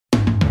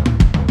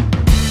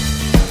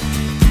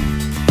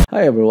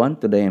Hi everyone,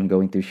 today I'm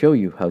going to show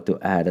you how to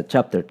add a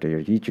chapter to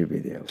your YouTube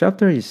video.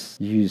 Chapter is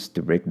used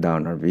to break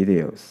down our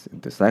videos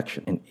into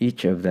sections, and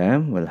each of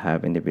them will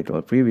have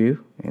individual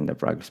preview in the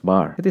progress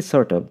bar. It is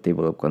sort of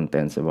table of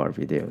contents of our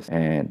videos,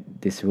 and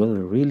this will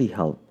really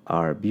help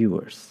our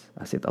viewers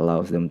as it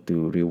allows them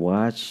to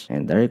rewatch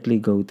and directly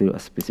go to a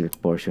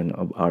specific portion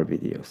of our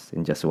videos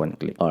in just one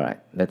click. Alright,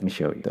 let me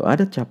show you. To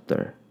add a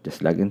chapter,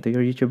 just log into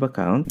your YouTube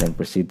account, then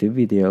proceed to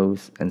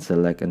videos and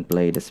select and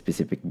play the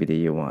specific video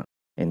you want.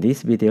 In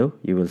this video,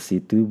 you will see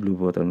two blue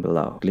buttons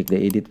below. Click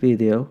the edit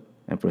video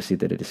and proceed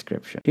to the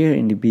description. Here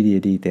in the video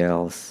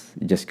details,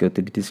 you just go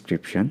to the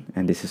description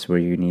and this is where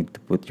you need to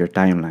put your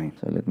timeline.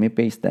 So let me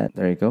paste that.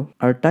 There you go.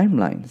 Our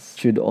timelines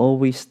should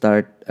always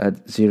start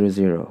at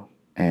 00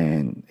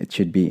 and it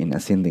should be in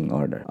ascending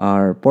order.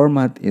 Our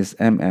format is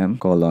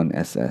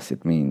SS.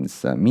 It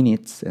means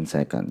minutes and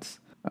seconds.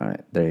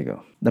 Alright, there you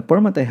go. The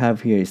format I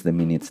have here is the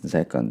minutes and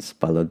seconds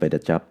followed by the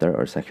chapter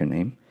or section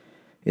name.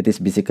 It is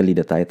basically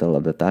the title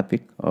of the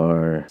topic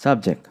or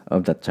subject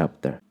of that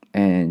chapter.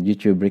 And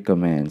YouTube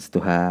recommends to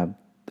have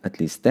at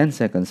least 10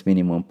 seconds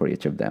minimum for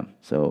each of them.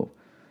 So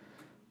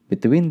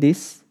between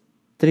these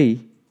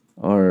three,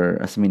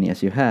 or as many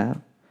as you have,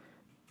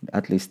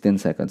 at least 10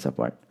 seconds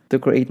apart. To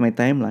create my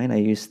timeline, I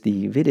use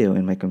the video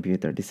in my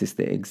computer. This is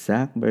the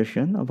exact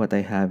version of what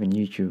I have in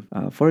YouTube.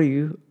 For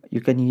you,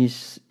 you can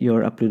use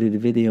your uploaded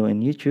video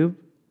in YouTube,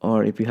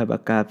 or if you have a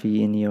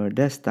copy in your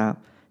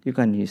desktop, you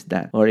can use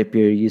that. Or if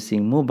you're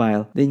using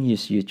mobile, then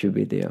use YouTube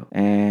video.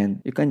 And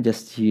you can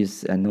just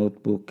use a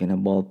notebook and a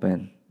ball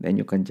pen. Then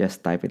you can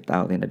just type it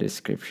out in the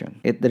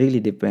description. It really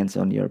depends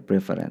on your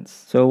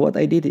preference. So what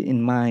I did in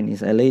mine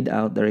is I laid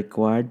out the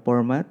required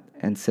format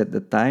and set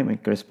the time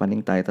and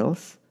corresponding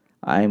titles.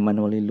 I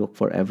manually look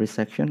for every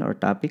section or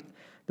topic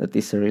that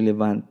is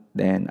relevant,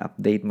 then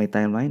update my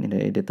timeline in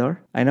the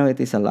editor. I know it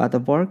is a lot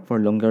of work for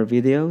longer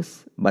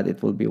videos, but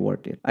it will be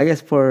worth it. I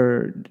guess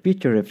for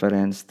future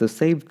reference, to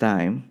save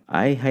time,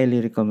 I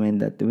highly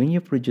recommend that when you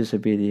produce a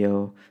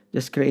video,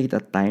 just create a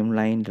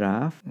timeline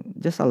draft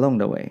just along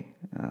the way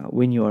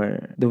when you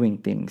are doing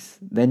things.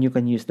 Then you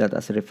can use that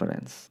as a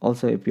reference.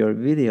 Also, if your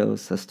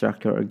videos a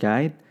structure or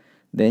guide,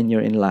 then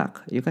you're in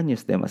luck. You can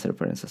use them as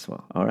reference as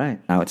well. Alright,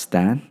 now it's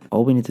done.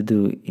 All we need to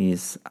do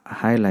is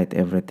highlight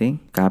everything,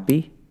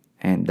 copy,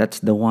 and that's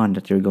the one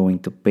that you're going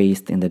to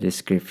paste in the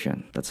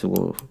description. That's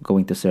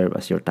going to serve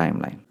as your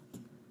timeline.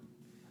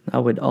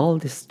 Now with all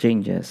these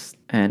changes,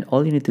 and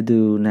all you need to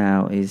do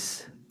now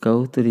is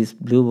go to this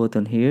blue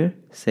button here,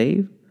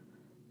 save,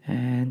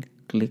 and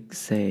click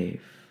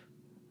save.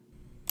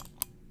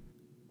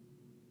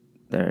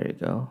 There you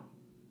go.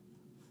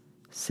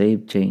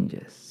 Save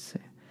changes.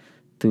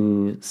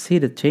 To see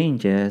the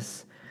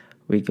changes,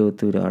 we go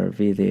to our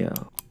video.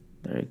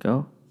 There you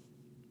go.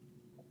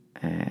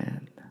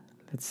 And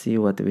let's see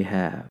what we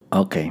have.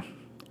 Okay.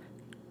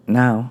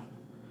 Now,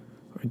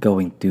 we're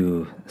going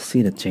to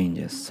see the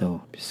changes.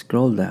 So,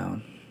 scroll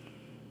down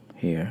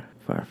here.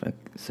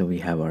 Perfect. So, we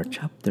have our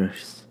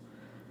chapters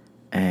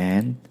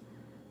and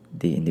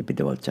the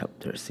individual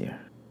chapters here.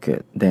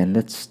 Good. Then,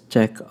 let's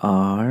check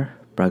our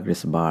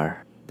progress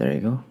bar. There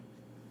you go.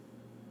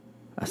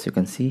 As you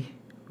can see,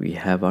 we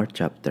have our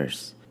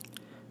chapters.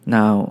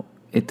 Now,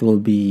 it will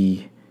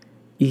be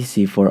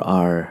easy for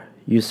our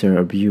user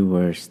or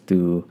viewers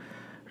to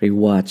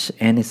rewatch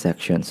any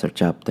sections or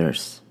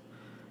chapters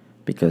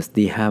because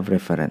they have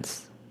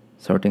reference.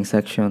 Sorting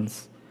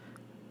sections,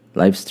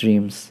 live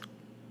streams,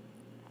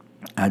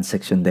 add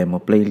section demo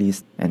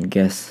playlist, and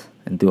guess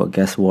and do a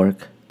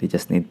guesswork. They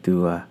just need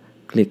to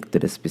click to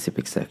the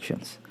specific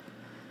sections.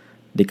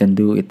 They can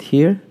do it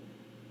here,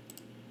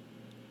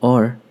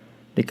 or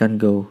they can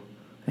go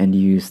and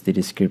use the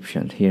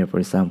description here. For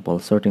example,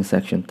 sorting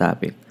section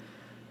topic.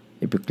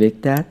 If you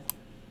click that,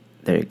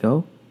 there you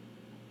go.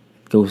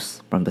 It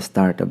goes from the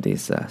start of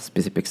this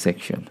specific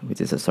section,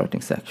 which is a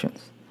sorting sections.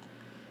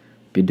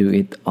 If you do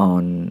it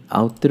on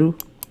outro,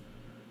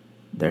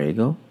 there you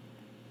go.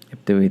 If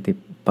you do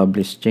it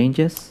publish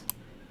changes,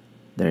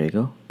 there you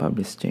go,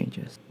 publish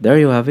changes. There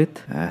you have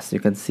it. As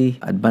you can see,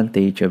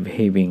 advantage of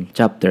having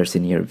chapters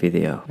in your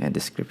video and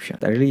description.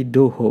 I really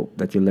do hope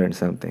that you learned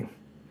something.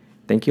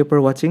 Thank you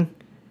for watching,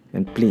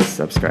 and please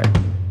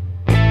subscribe.